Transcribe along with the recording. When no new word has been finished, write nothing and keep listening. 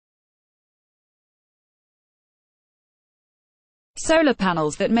solar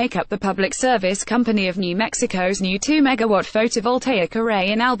panels that make up the public service company of New Mexico's new 2-megawatt photovoltaic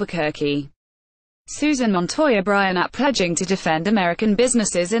array in Albuquerque. Susan Montoya Bryan at pledging to defend American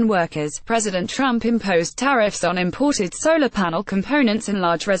businesses and workers. President Trump imposed tariffs on imported solar panel components and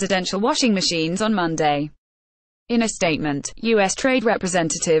large residential washing machines on Monday. In a statement, U.S. Trade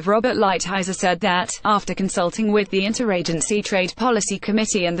Representative Robert Lighthizer said that, after consulting with the Interagency Trade Policy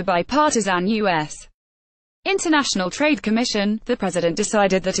Committee and the bipartisan U.S. International Trade Commission, the president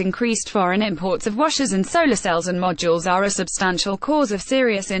decided that increased foreign imports of washers and solar cells and modules are a substantial cause of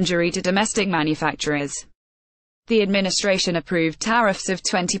serious injury to domestic manufacturers. The administration approved tariffs of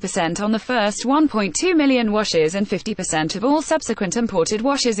 20% on the first 1.2 million washers and 50% of all subsequent imported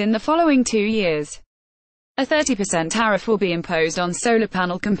washers in the following 2 years. A 30% tariff will be imposed on solar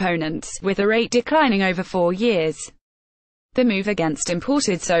panel components, with the rate declining over 4 years. The move against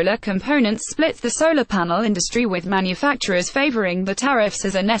imported solar components splits the solar panel industry, with manufacturers favoring the tariffs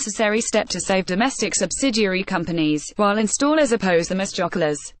as a necessary step to save domestic subsidiary companies, while installers oppose them as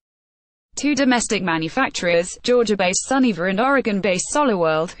jockeys. Two domestic manufacturers, Georgia-based Suniva and Oregon-based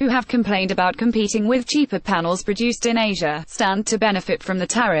SolarWorld, who have complained about competing with cheaper panels produced in Asia, stand to benefit from the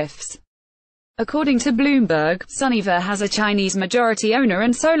tariffs. According to Bloomberg, Suniva has a Chinese majority owner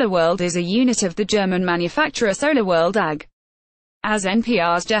and SolarWorld is a unit of the German manufacturer SolarWorld AG. As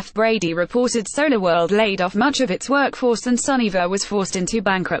NPR's Jeff Brady reported, SolarWorld laid off much of its workforce and Suniva was forced into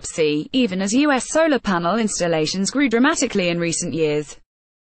bankruptcy, even as U.S. solar panel installations grew dramatically in recent years.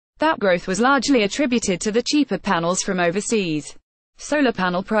 That growth was largely attributed to the cheaper panels from overseas. Solar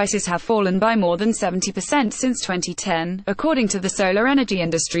panel prices have fallen by more than 70% since 2010, according to the Solar Energy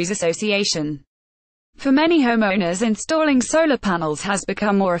Industries Association. For many homeowners, installing solar panels has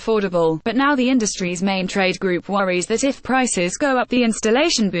become more affordable, but now the industry's main trade group worries that if prices go up, the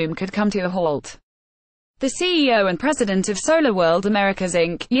installation boom could come to a halt. The CEO and president of SolarWorld Americas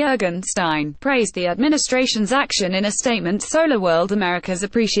Inc., Juergen Stein, praised the administration's action in a statement. SolarWorld Americas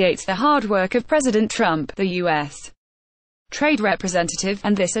appreciates the hard work of President Trump, the U.S. Trade Representative,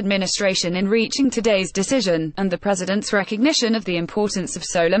 and this administration in reaching today's decision, and the president's recognition of the importance of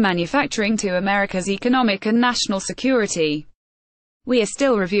solar manufacturing to America's economic and national security. We are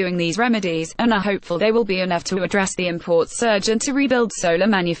still reviewing these remedies, and are hopeful they will be enough to address the import surge and to rebuild solar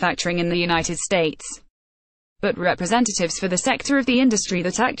manufacturing in the United States. But representatives for the sector of the industry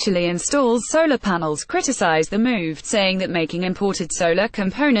that actually installs solar panels criticize the move, saying that making imported solar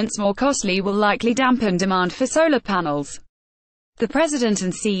components more costly will likely dampen demand for solar panels. The president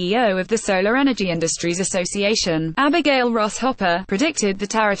and CEO of the Solar Energy Industries Association, Abigail Ross Hopper, predicted the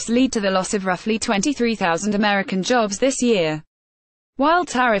tariffs lead to the loss of roughly 23,000 American jobs this year. While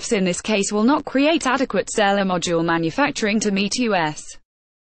tariffs in this case will not create adequate cell or module manufacturing to meet U.S.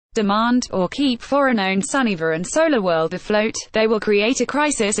 demand, or keep foreign-owned Suniva and SolarWorld afloat, they will create a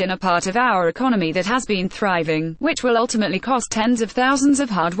crisis in a part of our economy that has been thriving, which will ultimately cost tens of thousands of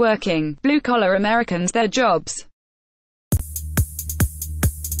hard-working, blue-collar Americans their jobs.